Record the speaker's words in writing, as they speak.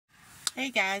Hey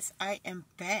guys, I am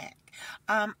back.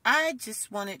 I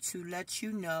just wanted to let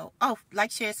you know. Oh,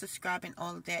 like, share, subscribe, and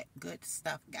all of that good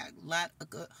stuff. Got a lot of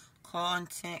good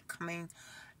content coming.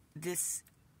 This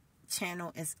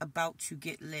channel is about to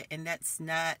get lit, and that's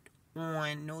not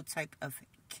on no type of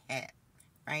cap,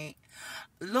 right?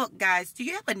 Look, guys, do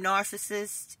you have a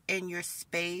narcissist in your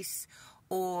space,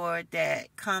 or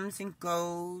that comes and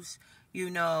goes,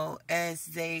 as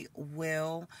they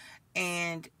will,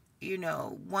 and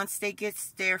once they get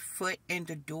their foot in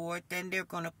the door, then they're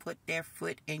going to put their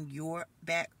foot in your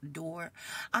back door?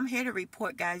 I'm here to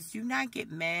report, guys, do not get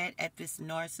mad at this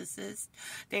narcissist.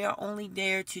 They are only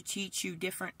there to teach you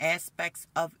different aspects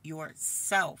of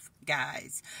yourself,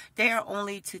 guys. They are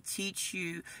only to teach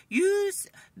you, use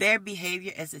their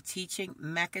behavior as a teaching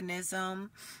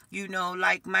mechanism.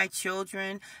 Like my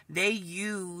children, they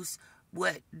use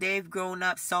what they've grown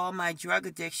up, saw my drug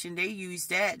addiction. They use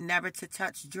that never to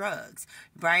touch drugs,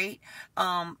 right?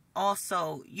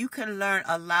 Also, you can learn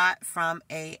a lot from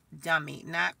a dummy.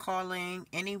 Not calling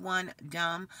anyone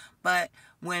dumb, but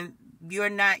when you're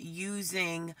not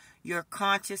using your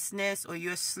consciousness, or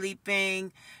you're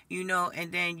sleeping,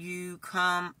 and then you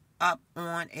come up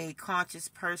on a conscious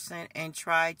person and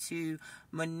try to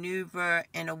maneuver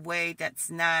in a way that's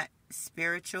not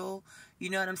spiritual. You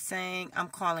know what I'm saying? I'm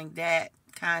calling that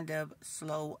kind of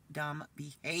slow, dumb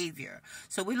behavior.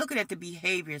 So we're looking at the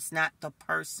behaviors, not the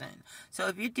person. So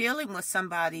if you're dealing with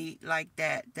somebody like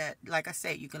that, like I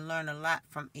said, you can learn a lot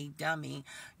from a dummy.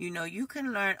 You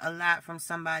can learn a lot from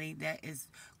somebody that is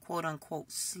quote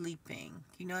unquote sleeping.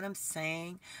 You know what I'm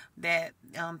saying? That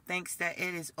thinks that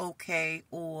it is okay,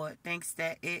 or thinks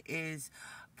that it is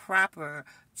proper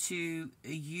to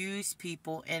use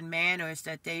people in manners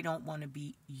that they don't want to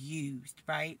be used,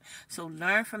 right? So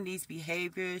learn from these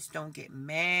behaviors. Don't get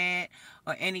mad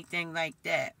or anything like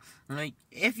that.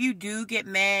 If you do get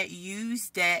mad, use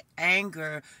that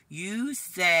anger, use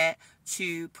that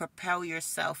to propel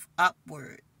yourself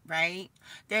upward, right?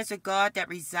 There's a God that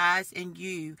resides in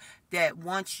you that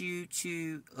wants you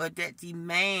to, or that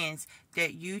demands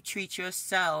that you treat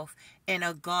yourself in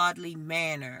a godly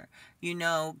manner.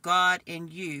 God in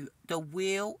you, the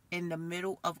will in the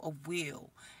middle of a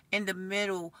will, in the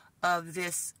middle of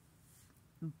this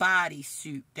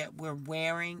bodysuit that we're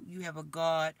wearing, you have a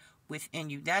God within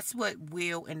you. That's what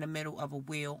will in the middle of a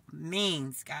will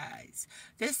means, guys.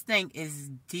 This thing is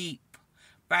deep,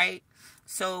 right?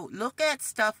 So look at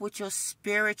stuff with your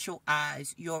spiritual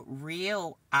eyes, your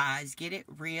real eyes. Get it?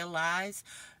 Realize.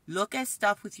 Look at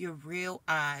stuff with your real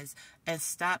eyes and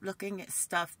stop looking at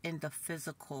stuff in the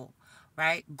physical,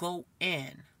 right? Go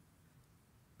in.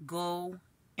 Go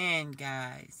in,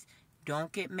 guys.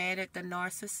 Don't get mad at the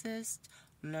narcissist.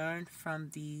 Learn from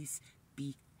these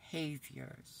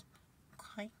behaviors.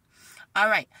 Okay? All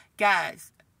right,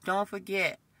 guys, don't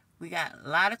forget, we got a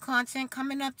lot of content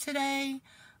coming up today.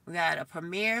 We got a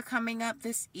premiere coming up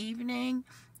this evening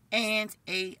and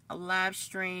a live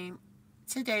stream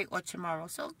today or tomorrow.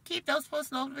 So keep those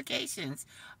post notifications.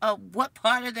 What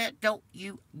part of that don't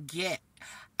you get?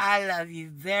 I love you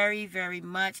very, very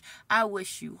much. I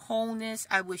wish you wholeness.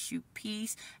 I wish you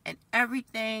peace and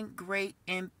everything great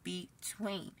in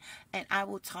between. And I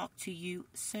will talk to you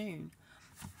soon.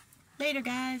 Later,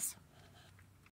 guys.